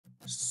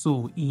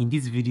So in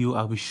this video,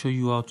 I will show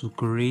you how to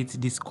create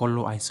this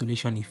color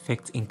isolation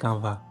effect in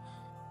Canva.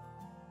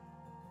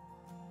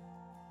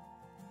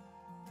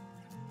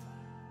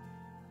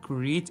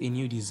 Create a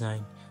new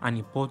design and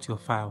import your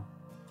file.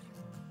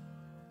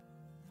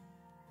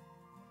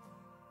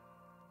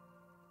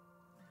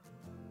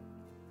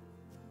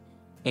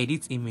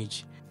 Edit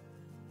image.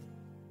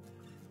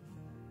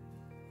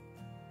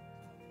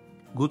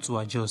 Go to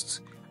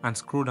adjust and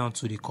scroll down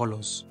to the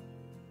colors.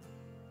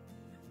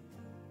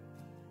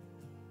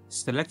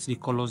 Select the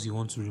colors you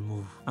want to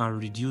remove and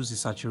reduce the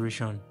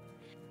saturation.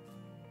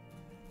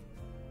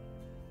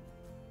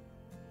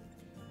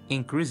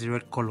 Increase the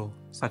red color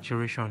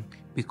saturation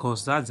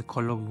because that's the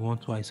color we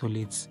want to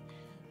isolate.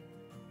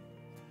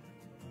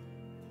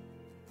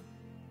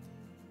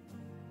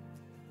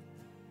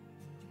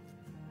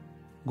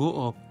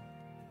 Go up,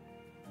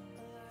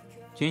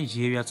 change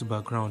the area to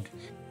background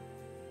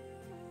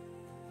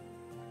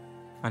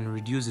and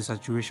reduce the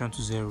saturation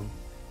to 0.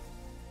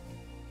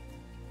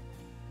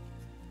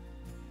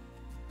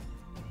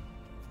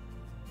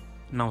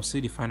 Now see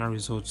the final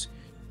result.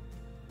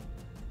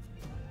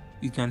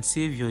 You can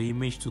save your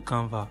image to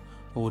Canva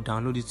or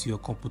download it to your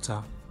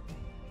computer.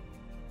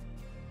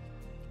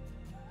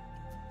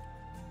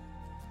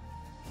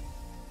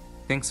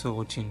 Thanks for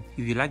watching.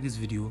 If you like this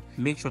video,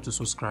 make sure to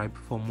subscribe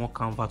for more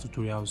Canva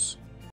tutorials.